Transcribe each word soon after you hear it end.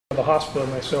the hospital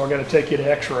and they say, "We're going to take you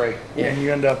to X-ray," and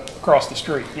you end up across the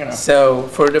street. You know. So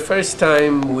for the first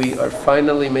time, we are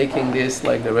finally making this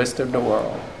like the rest of the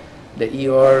world. The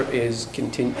ER is the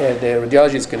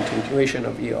radiology is continuation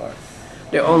of ER.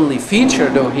 The only feature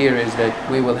though here is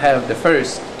that we will have the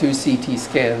first 2 CT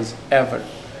scans ever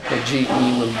that GE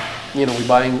will, we're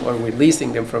buying or we're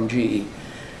leasing them from GE.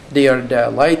 They are the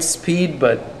light speed,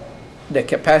 but the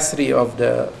capacity of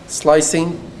the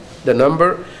slicing, the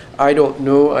number, I don't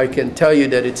know. I can tell you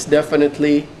that it's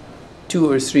definitely 2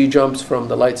 or 3 jumps from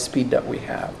the light speed that we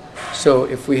have. So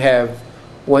if we have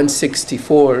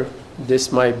 164,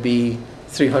 this might be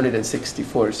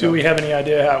 364. So do we have any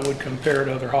idea how it would compare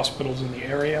to other hospitals in the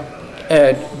area?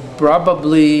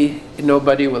 Probably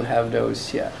nobody will have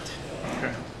those yet.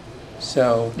 Okay.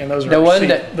 So and those are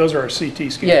those are our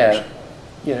CT scanners.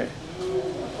 Yeah.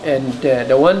 And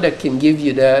the one that can give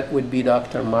you that would be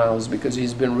Dr. Miles, because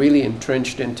he's been really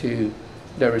entrenched into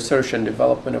the research and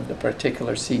development of the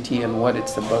particular CT and what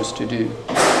it's supposed to do.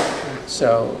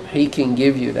 So he can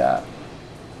give you that.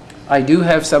 I do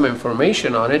have some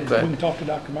information on it, but we can talk to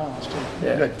Dr. Miles too.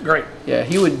 Yeah. Good. Great. Yeah,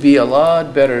 he would be a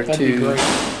lot better That'd to. Be great.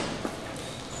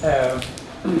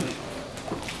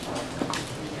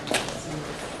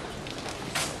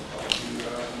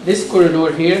 This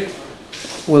corridor here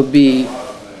will be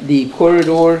the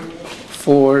corridor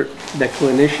for the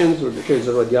clinicians or the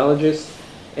radiologists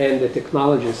and the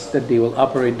technologists that they will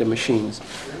operate the machines.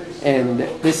 And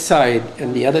this side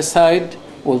and the other side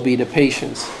will be the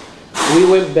patients. We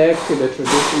went back to the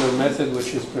traditional method,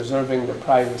 which is preserving the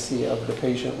privacy of the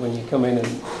patient when you come in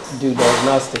and do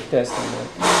diagnostic testing.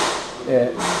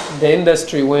 The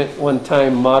industry went one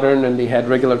time modern and they had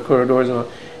regular corridors. And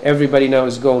everybody now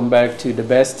is going back to the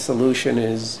best solution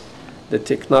is the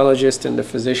technologist and the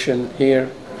physician here.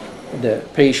 The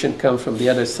patient comes from the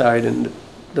other side and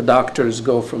the doctors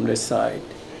go from this side.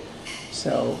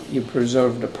 So you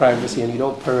preserve the privacy and you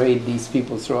don't parade these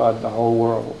people throughout the whole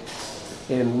world.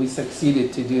 And we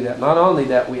succeeded to do that. Not only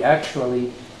that, we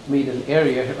actually made an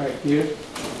area right here.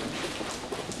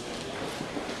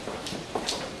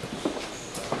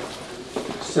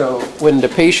 So when the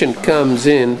patient comes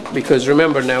in, because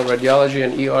remember now radiology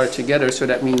and ER together, so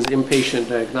that means inpatient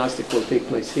diagnostic will take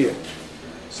place here.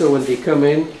 So when they come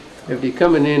in, if they're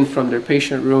coming in from their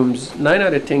patient rooms, 9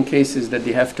 out of 10 cases that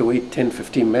they have to wait 10,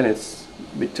 15 minutes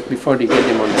before they get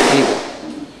them on the table.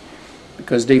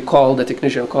 Because they call, the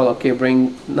technician call, okay,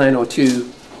 bring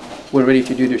 902, we're ready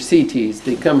to do their CTs.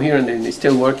 They come here and then they're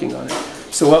still working on it.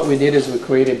 So what we did is we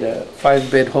created a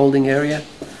 5-bed holding area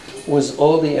with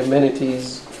all the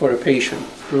amenities for a patient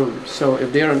room. So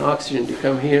if they're on oxygen, they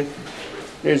come here,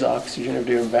 there's oxygen. If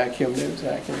they're in vacuum, there's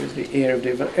vacuum, there's the air.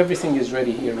 Everything is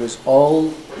ready here. With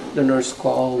all the nurse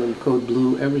call and code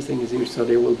blue, everything is here. So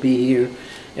they will be here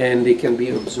and they can be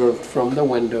observed from the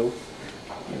window.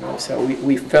 So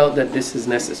we felt that this is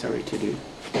necessary to do.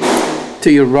 To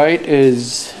your right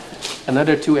is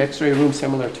another 2 X-ray rooms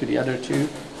similar to the other 2,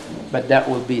 but that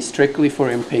will be strictly for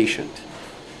inpatient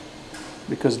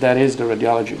because that is the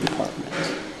radiology department.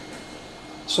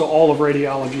 So all of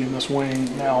radiology in this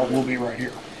wing now will be right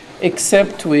here.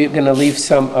 Except we're going to leave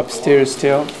some upstairs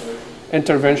still.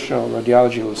 Interventional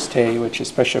radiology will stay, which is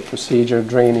special procedure,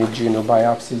 drainage,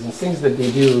 biopsies, and things that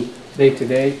they do day to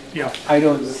day. Yeah. I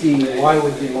don't see why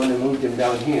would they want to move them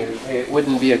down here. It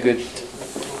wouldn't be a good,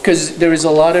 because there is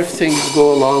a lot of things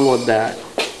go along with that.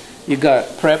 You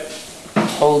got prep,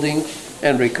 holding,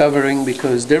 and recovering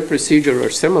because their procedure are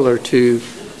similar to,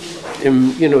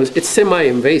 it's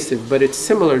semi-invasive, but it's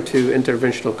similar to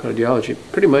interventional cardiology.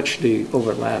 Pretty much they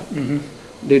overlap.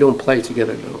 Mm-hmm. They don't play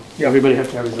together though. Yeah. Everybody has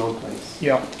to have his own place.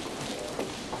 Yeah.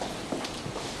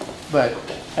 But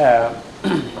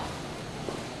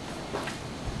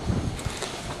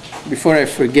before I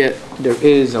forget, there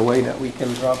is a way that we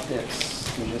can drop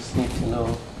this. We just need to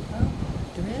know. Oh,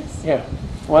 there is? Yeah.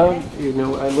 Well,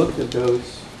 I looked at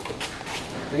those.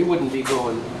 They wouldn't be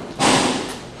going.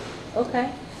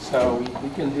 Okay. So we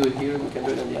can do it here, we can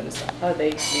do it on the other side. Oh,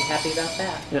 they'd be happy about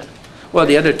that. Yeah. Well,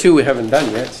 the other 2 we haven't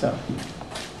done yet, so.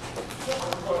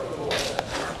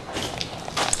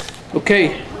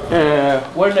 Okay,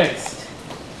 where next?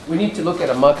 We need to look at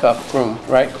a mock-up room,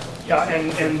 right? Yeah,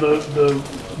 and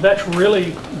that's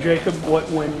really, Jacob,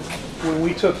 when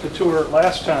we took the tour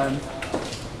last time,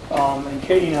 and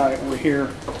Katie and I were here,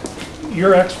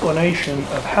 your explanation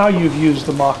of how you've used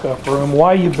the mock-up room,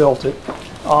 why you built it,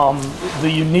 the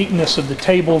uniqueness of the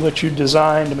table that you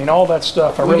designed, all that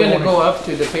stuff. We're going to go up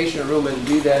to the patient room and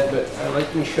do that, but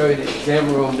let me show you the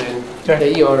exam room and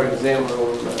the ER exam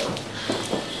room.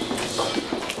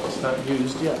 It's not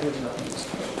used. Yeah, it's not used.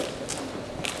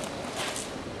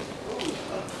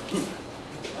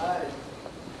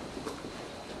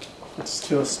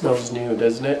 Still smells new,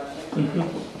 doesn't it?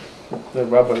 The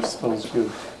rubber smells good.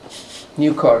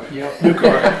 New car. Yep, new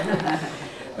car.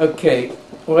 Okay,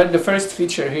 well, the first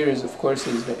feature here is, of course,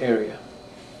 is the area,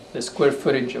 the square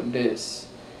footage of this.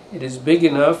 It is big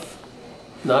enough,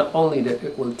 not only that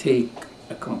it will take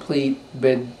a complete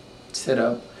bed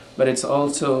setup, but it's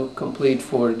also complete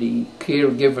for the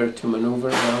caregiver to maneuver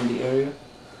around the area.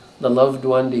 The loved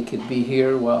one, they could be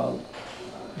here while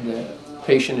the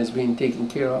patient is being taken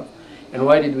care of. And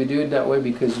why did we do it that way?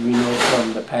 Because we know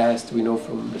from the past, we know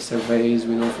from the surveys,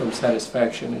 we know from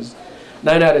satisfaction is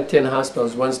 9 out of 10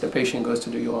 hospitals, once the patient goes to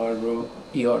the ER room,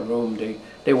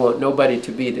 they want nobody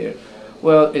to be there.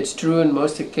 Well, it's true in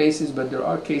most cases, but there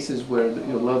are cases where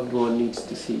your loved one needs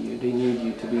to see you. They need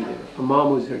you to be there. A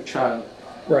mom with her child.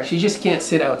 Right. She just can't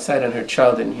sit outside on her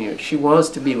child in here. She wants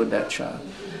to be with that child.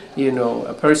 You know,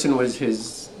 a person with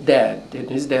his dad, and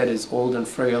his dad is old and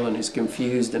frail and is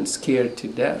confused and scared to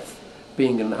death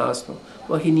being in the hospital.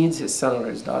 Well, he needs his son or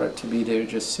his daughter to be there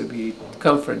just to be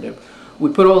comfort them.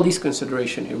 We put all these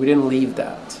consideration here. We didn't leave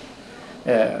that.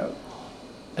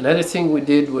 Another thing we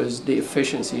did was the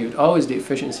efficiency. Always the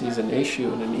efficiency is an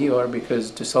issue in an ER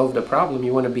because to solve the problem,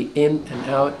 you want to be in and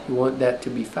out. You want that to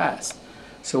be fast.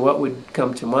 So what would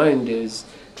come to mind is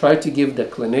try to give the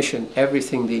clinician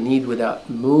everything they need without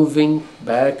moving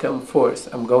back and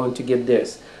forth. I'm going to get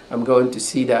this. I'm going to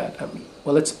see that.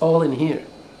 Well, it's all in here.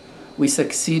 We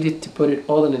succeeded to put it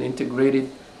all in an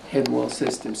integrated head wall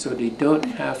system so they don't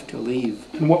have to leave.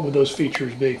 And what would those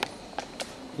features be?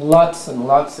 Lots and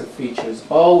lots of features,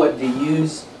 all what they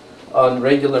use on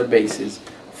regular basis,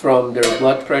 from their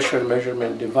blood pressure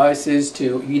measurement devices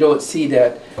to, you don't see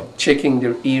that, checking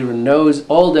their ear and nose,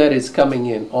 all that is coming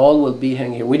in, all will be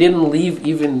hanging here. We didn't leave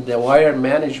even the wire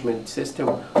management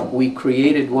system. We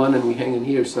created one and we hang in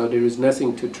here, so there is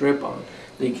nothing to trip on.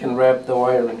 They can wrap the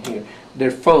wire in here.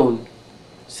 Their phone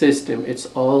system, it's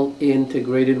all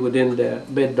integrated within the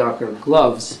bed docker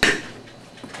gloves.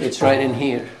 It's right in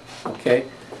here, okay?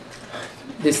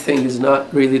 This thing is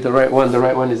not really the right one. The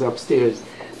right one is upstairs.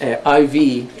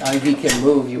 IV can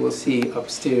move. You will see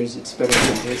upstairs. It's better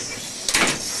than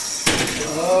this.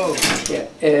 Oh,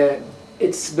 yeah.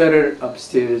 It's better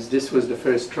upstairs. This was the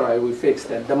first try. We fixed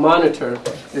that. The monitor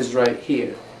is right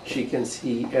here. She can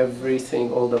see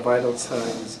everything, all the vital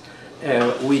signs.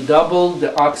 We doubled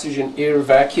the oxygen air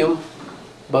vacuum,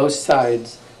 both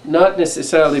sides. Not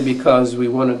necessarily because we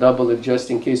want to double it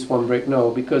just in case one break. No,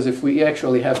 because if we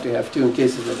actually have to have two in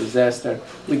case of a disaster,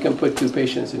 we can put 2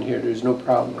 patients in here. There's no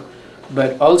problem.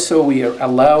 But also we are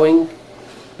allowing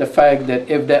the fact that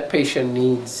if that patient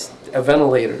needs a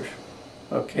ventilator,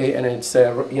 okay, and it's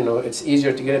you know, it's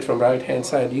easier to get it from the right-hand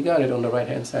side. You got it on the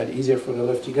right-hand side. Easier for the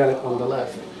left. You got it on the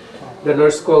left. The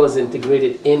nurse call is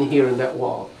integrated in here in that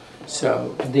wall.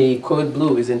 So the code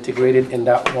blue is integrated in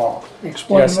that wall.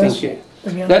 Explain just in this case.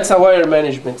 again. That's a wire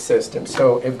management system.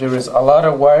 So if there is a lot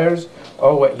of wires,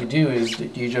 all what you do is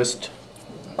that you just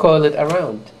coil it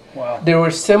around. Wow. There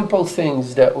were simple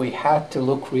things that we had to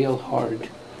look real hard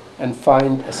and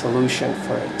find a solution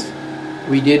for it.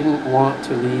 We didn't want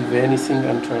to leave anything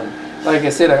unturned. Like I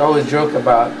said, I always joke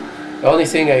about the only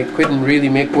thing I couldn't really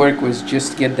make work was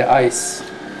just get the ice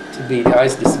to be the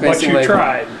ice dispensing. But you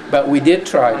tried. But we did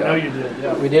try. I know you did,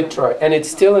 yeah. We did try, and it's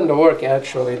still in the work.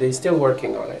 Actually, they're still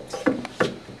working on it,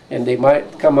 and they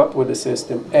might come up with a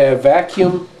system.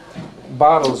 Vacuum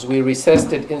bottles, we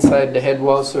recessed it inside the head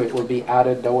wall so it will be out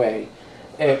of the way.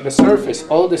 The surface,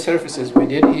 all the surfaces we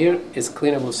did here is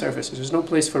cleanable surfaces. There's no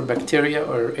place for bacteria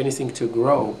or anything to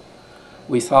grow.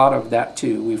 We thought of that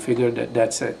too. We figured that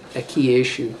that's a key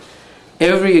issue.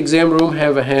 Every exam room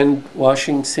have a hand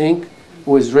washing sink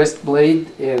with wrist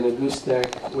blade and a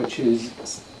gooseneck, which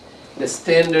is the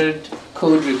standard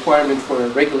code requirement for a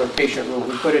regular patient room.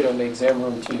 We put it on the exam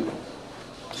room too.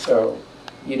 So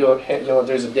you don't have, you know,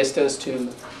 there's a distance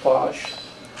to wash.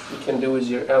 You can do with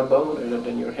your elbow rather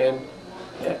than your hand.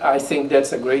 I think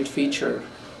that's a great feature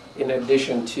in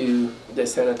addition to the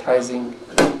sanitizing,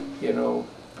 you know,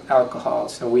 alcohol.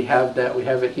 So we have that, we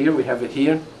have it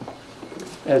here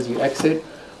as you exit.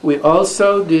 We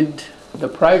also did the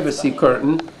privacy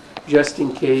curtain just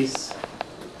in case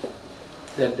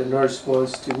that the nurse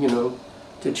wants to, you know,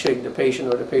 to check the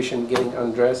patient or the patient getting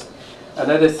undressed.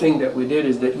 Another thing that we did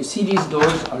is that you see these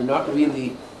doors are not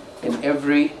really in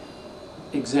every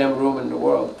exam room in the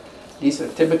world. These are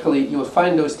typically, you will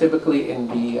find those typically in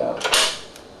the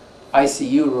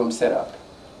ICU room setup.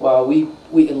 Well, we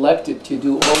elected to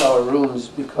do all our rooms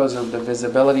because of the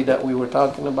visibility that we were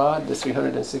talking about, the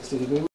 360 degree.